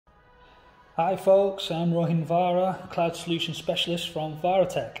Hi folks, I'm Rohin Vara, Cloud Solution Specialist from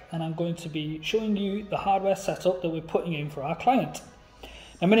VaraTech, and I'm going to be showing you the hardware setup that we're putting in for our client.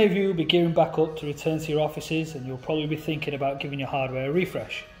 Now many of you will be gearing back up to return to your offices and you'll probably be thinking about giving your hardware a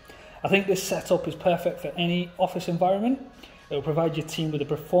refresh. I think this setup is perfect for any office environment. It will provide your team with the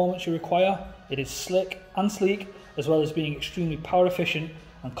performance you require. It is slick and sleek, as well as being extremely power efficient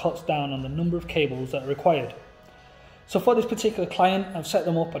and cuts down on the number of cables that are required. So for this particular client, I've set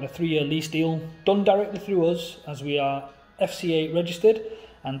them up on a 3-year lease deal, done directly through us as we are FCA registered,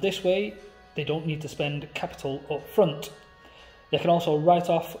 and this way they don't need to spend capital up front. They can also write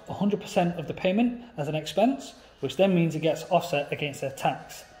off 100% of the payment as an expense, which then means it gets offset against their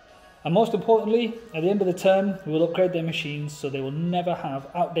tax. And most importantly, at the end of the term, we will upgrade their machines so they will never have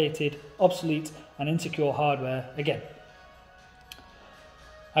outdated, obsolete and insecure hardware again.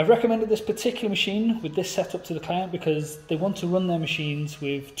 I've recommended this particular machine with this setup to the client because they want to run their machines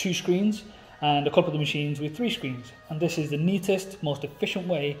with 2 screens and a couple of the machines with 3 screens. And this is the neatest, most efficient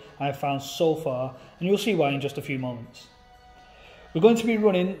way I've found so far, and you'll see why in just a few moments. We're going to be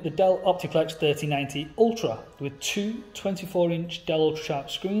running the Dell Optiplex 3090 Ultra with 2 24-inch Dell UltraSharp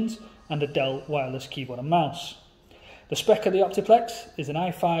screens and a Dell wireless keyboard and mouse. The spec of the Optiplex is an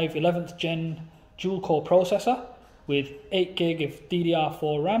i5 11th gen dual-core processor with 8GB of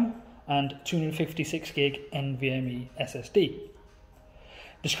DDR4 RAM and 256GB NVMe SSD.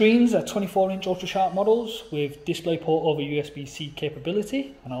 The screens are 24-inch UltraSharp models with DisplayPort over USB-C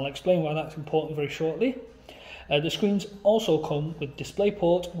capability, and I'll explain why that's important very shortly. The screens also come with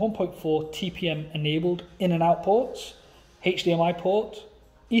DisplayPort 1.4 TPM enabled in and out ports, HDMI port,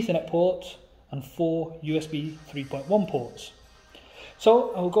 Ethernet port, and 4 USB 3.1 ports.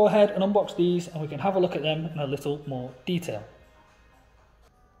 So I will go ahead and unbox these and we can have a look at them in a little more detail.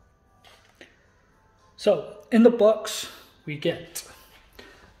 So in the box we get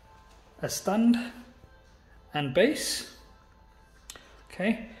a stand and base.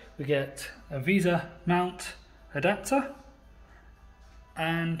 Okay, we get a VESA mount adapter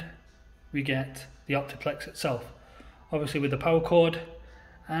and we get the Optiplex itself, obviously with the power cord,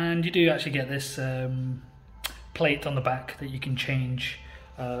 and you do actually get this plate on the back that you can change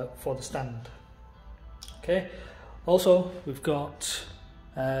for the stand. Okay, also we've got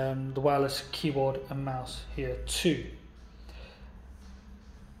the wireless keyboard and mouse here too.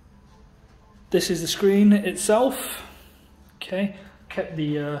 This is the screen itself. Okay, kept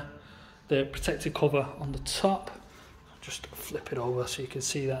the protective cover on the top. Just flip it over so you can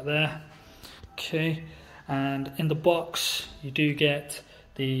see that there. Okay, and in the box you do get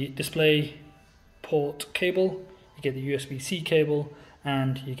the display port cable, you get the USB-C cable,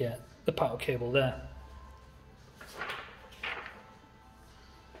 and you get the power cable there.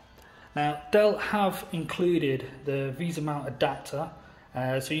 Now Dell have included the VESA mount adapter,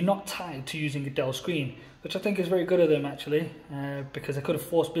 so you're not tied to using a Dell screen, which I think is very good of them actually, because they could have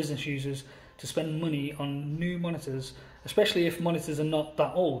forced business users to spend money on new monitors, especially if monitors are not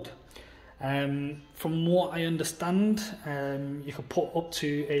that old. From what I understand, you could put up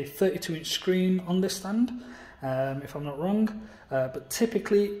to a 32-inch screen on this stand, if I'm not wrong, but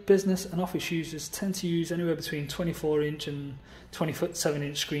typically business and office users tend to use anywhere between 24-inch and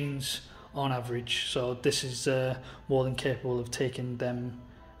 27-inch screens on average, so this is more than capable of taking them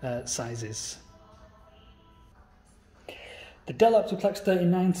sizes. The Dell Optiplex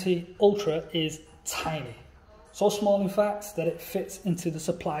 3090 Ultra is tiny. So small in fact that it fits into the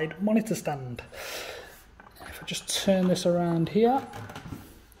supplied monitor stand. If I just turn this around here,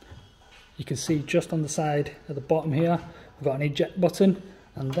 you can see just on the side at the bottom here, we've got an eject button,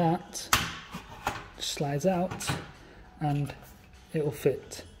 and that slides out and it will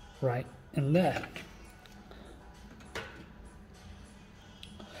fit right in there.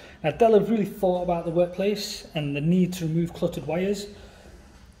 Now Dell have really thought about the workplace and the need to remove cluttered wires.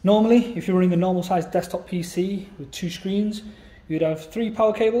 Normally, if you're running a normal sized desktop PC with 2 screens, you'd have 3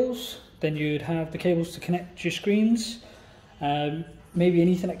 power cables, then you'd have the cables to connect your screens, maybe an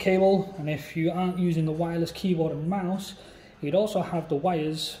Ethernet cable, and if you aren't using the wireless keyboard and mouse, you'd also have the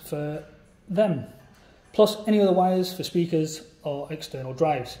wires for them, plus any other wires for speakers or external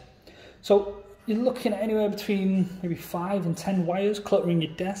drives. So you're looking at anywhere between maybe 5 and 10 wires cluttering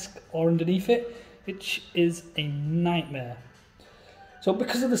your desk or underneath it, which is a nightmare. So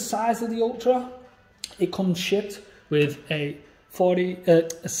because of the size of the Ultra, it comes shipped with a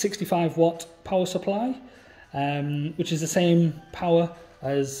 65 watt power supply, which is the same power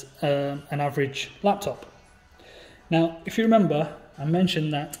as an average laptop. Now, if you remember, I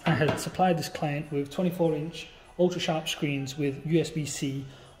mentioned that I had supplied this client with 24-inch UltraSharp screens with USB-C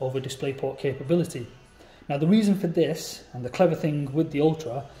over DisplayPort capability. Now the reason for this, and the clever thing with the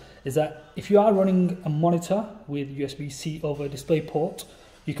Ultra, is that if you are running a monitor with USB-C over a DisplayPort,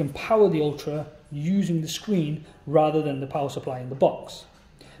 you can power the Ultra using the screen rather than the power supply in the box.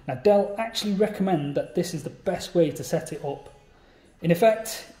 Now, Dell actually recommend that this is the best way to set it up. In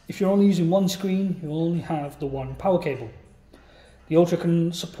effect, if you're only using one screen, you only have the one power cable. The Ultra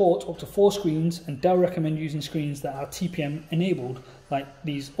can support up to 4 screens, and Dell recommend using screens that are TPM enabled, like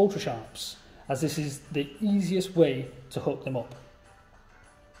these Ultra Sharps, as this is the easiest way to hook them up.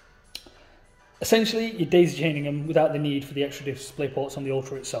 Essentially, you're daisy chaining them without the need for the extra display ports on the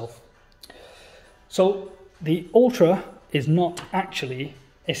Ultra itself. So the Ultra is not actually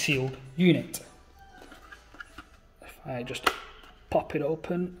a sealed unit. If I just pop it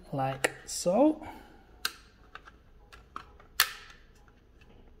open like so.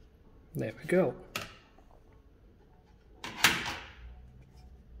 There we go.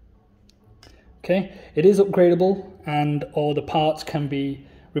 Okay, it is upgradable and all the parts can be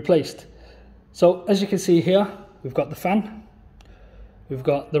replaced. So as you can see here, we've got the fan, we've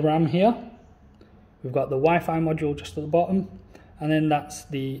got the RAM here, we've got the Wi-Fi module just at the bottom, and then that's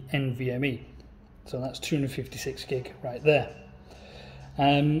the NVMe. So that's 256 gig right there.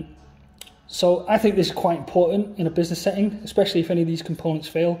 So I think this is quite important in a business setting, especially if any of these components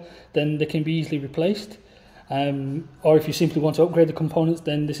fail, then they can be easily replaced. Or if you simply want to upgrade the components,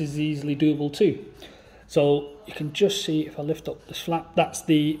 then this is easily doable too. So you can just see, if I lift up this flap, that's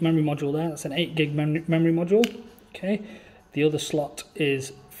the memory module there. That's an 8 gig memory module. Okay, the other slot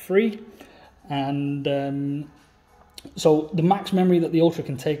is free, and so the max memory that the Ultra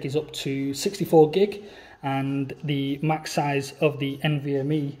can take is up to 64 gig, and the max size of the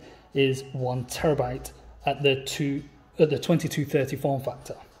NVMe is 1 terabyte at the 2230 form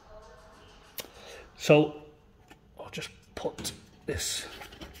factor. So I'll just put this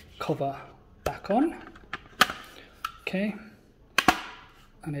cover back on. Okay,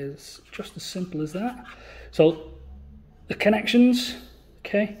 and it's just as simple as that. So the connections,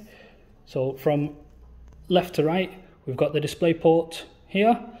 okay, so from left to right, we've got the display port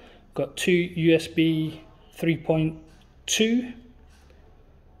here, we've got 2 USB 3.2,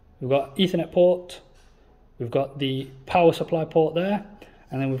 we've got Ethernet port, we've got the power supply port there,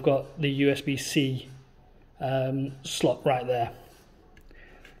 and then we've got the USB-C slot right there.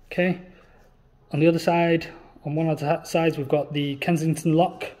 Okay, on the other side, on one of the sides, we've got the Kensington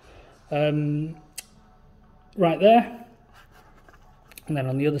lock right there, and then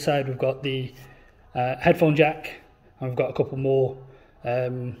on the other side we've got the headphone jack, and we've got a couple more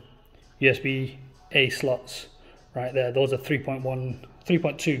USB-A slots right there. Those are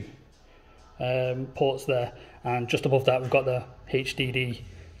 3.2 ports there, and just above that we've got the HDD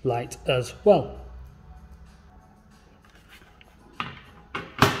light as well.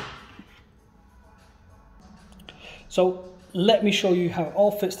 So let me show you how it all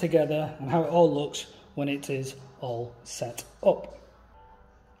fits together and how it all looks when it is all set up.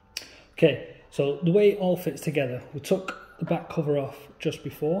 Okay, so the way it all fits together, we took the back cover off just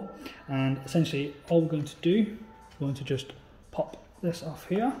before, and essentially all we're going to do, we're going to just pop this off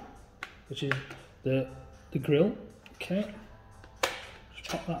here, which is the grill. Okay, just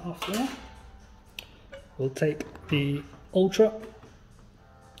pop that off there. We'll take the Ultra,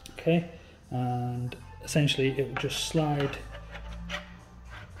 okay, and essentially it will just slide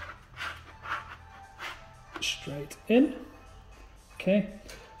straight in. Okay,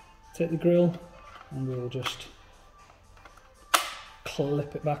 take the grill and we'll just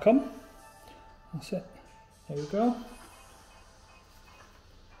clip it back on. That's it, there we go.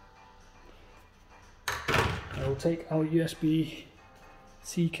 I will take our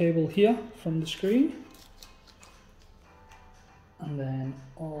USB-C cable here from the screen, and then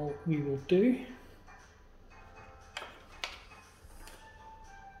all we will do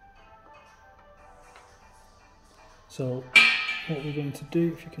so what we're going to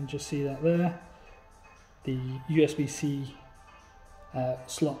do, if you can just see that there, the USB-C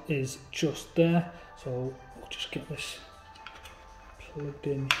slot is just there, so we'll just get this plugged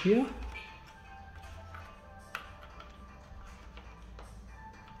in here.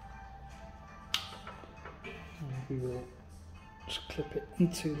 And we will just clip it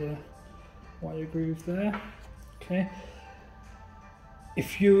into the wire groove there. Okay.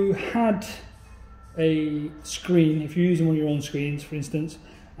 If you had a screen, if you're using one of your own screens for instance,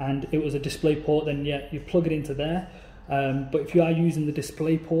 and it was a display port, then yeah, you plug it into there. But if you are using the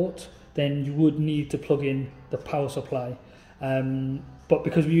display port, then you would need to plug in the power supply. But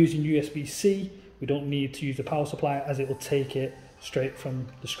because we're using USB-C, we don't need to use the power supply, as it will take it straight from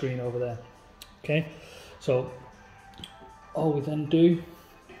the screen over there. Okay, so all we then do,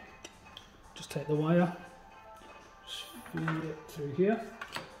 just take the wire, just feed it through here,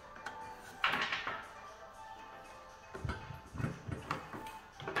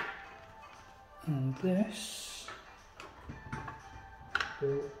 and this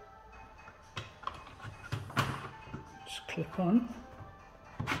will just clip on.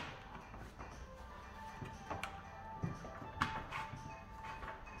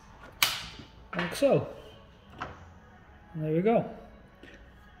 Like so. And there we go.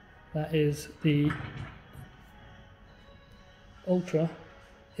 That is the Ultra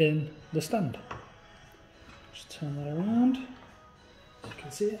in the stand. Just turn that around so you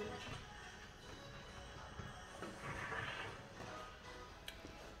can see it.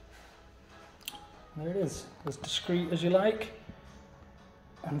 There it is, as discreet as you like,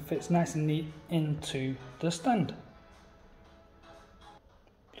 and fits nice and neat into the stand.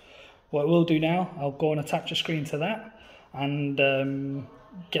 What we'll do now, I'll go and attach a screen to that and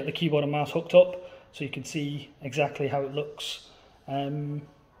get the keyboard and mouse hooked up so you can see exactly how it looks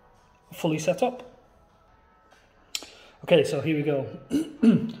fully set up. Okay, so here we go.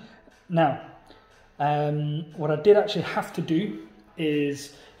 Now, what I did actually have to do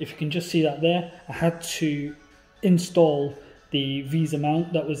is, if you can just see that there, I had to install the Visa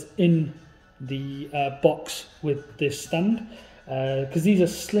mount that was in the box with this stand, because these are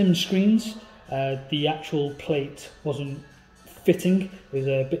slim screens. The actual plate wasn't fitting, it was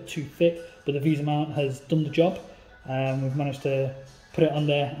a bit too thick, but the Visa mount has done the job. We've managed to put it on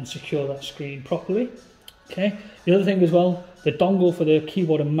there and secure that screen properly. Okay. The other thing as well, the dongle for the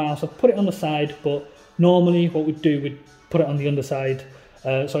keyboard and mouse, I've put it on the side, but normally what we'd do, we'd put it on the underside,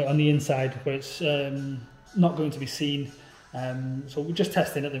 on the inside, where it's not going to be seen. So we're just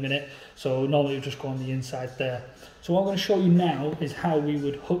testing at the minute, so normally we'd just go on the inside there. So what I'm going to show you now is how we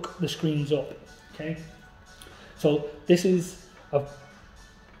would hook the screens up. Okay. So this is the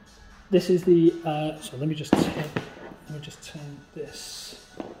so let me just turn this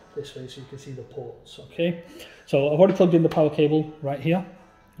way so you can see the ports. Okay, so I've already plugged in the power cable right here.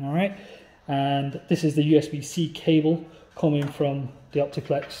 All right, and this is the USB-C cable coming from the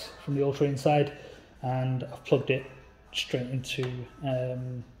Optiplex from the Ultra inside, and I've plugged it straight into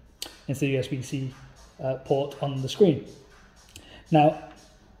the USB-C port on the screen. Now,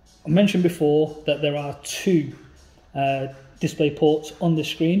 I mentioned before that there are two display ports on the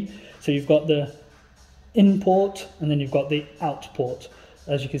screen. So you've got the in port and then you've got the out port.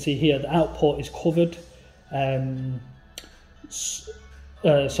 As you can see here, the out port is covered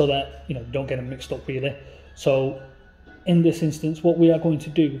so that you don't get them mixed up really. So in this instance, what we are going to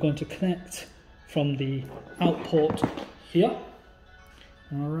do, we're going to connect from the out port here.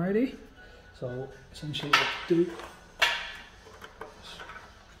 Alrighty. So essentially what we do,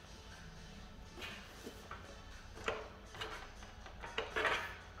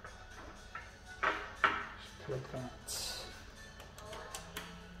 plug that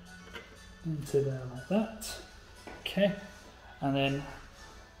into there like that. Okay, and then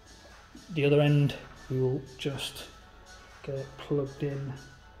the other end we will just get it plugged in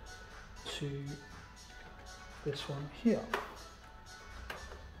to this one here.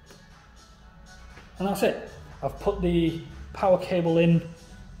 And that's it. I've put the power cable in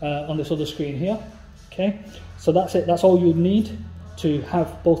on this other screen here. Okay, so that's it. That's all you'll need to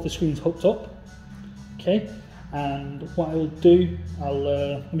have both the screens hooked up. Okay, and what I will do,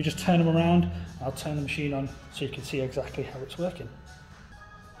 let me just turn them around. I'll turn the machine on so you can see exactly how it's working.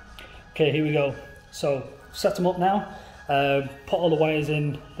 Okay, here we go. So set them up now. Put all the wires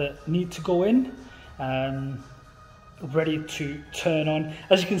in that need to go in. Ready to turn on.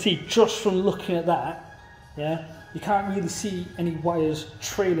 As you can see, just from looking at that, yeah, you can't really see any wires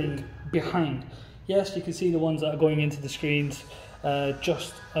trailing behind. Yes, you can see the ones that are going into the screens,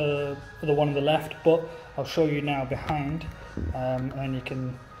 just the one on the left, but I'll show you now behind, and you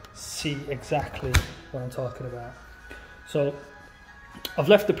can see exactly what I'm talking about. So I've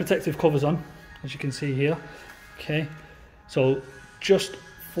left the protective covers on, as you can see here. Okay, so just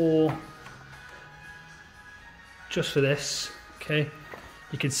for this, okay,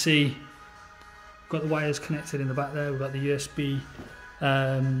 you can see we've got the wires connected in the back there. We've got the USB,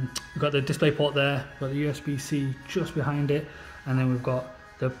 we've got the display port there, we've got the USB-C just behind it, and then we've got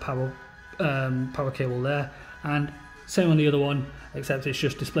the power cable there, and same on the other one, except it's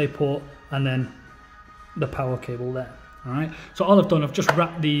just display port and then the power cable there. All right, so all I've done, I've just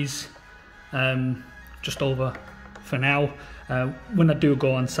wrapped these just over for now. When I do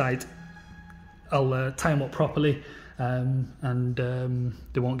go on site, I'll tie them up properly, and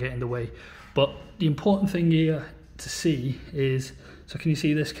they won't get in the way. But the important thing here to see is, so can you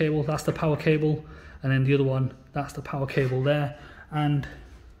see this cable? That's the power cable, and then the other one, that's the power cable there, and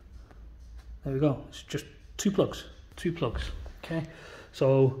there we go. It's just two plugs. Okay,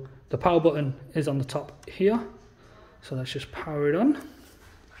 so the power button is on the top here, so let's just power it on.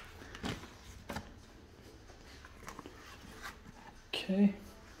 Okay.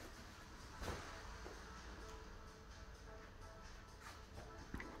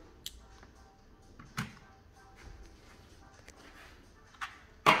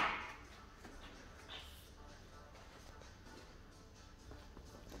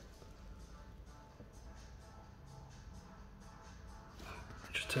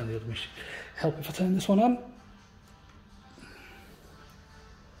 Just turn the other machine. Help if I turn this one on.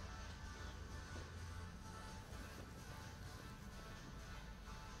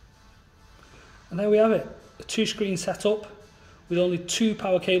 And there we have it, a 2-screen setup with only 2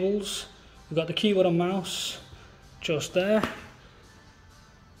 power cables. We've got the keyboard and mouse just there.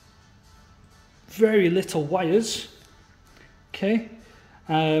 Very little wires. Okay.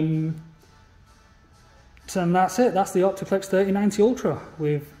 So that's it. That's the Optiplex 3090 Ultra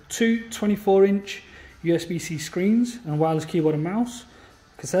with 2 24-inch USB-C screens and wireless keyboard and mouse.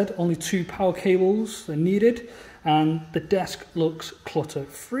 Like I said, only 2 power cables are needed, and the desk looks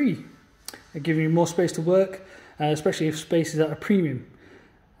clutter-free, giving you more space to work, especially if space is at a premium.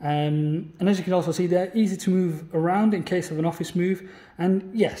 And as you can also see, they're easy to move around in case of an office move.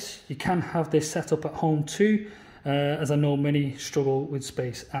 And yes, you can have this set up at home too, as I know many struggle with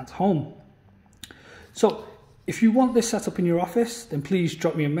space at home. So if you want this set up in your office, then please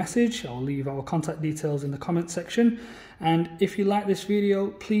drop me a message. I'll leave our contact details in the comment section. And if you like this video,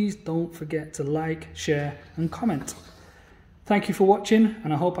 please don't forget to like, share and comment. Thank you for watching,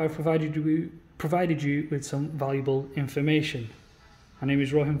 and I hope I've provided you with some valuable information. My name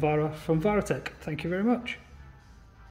is Rohan Vara from VaraTech. Thank you very much.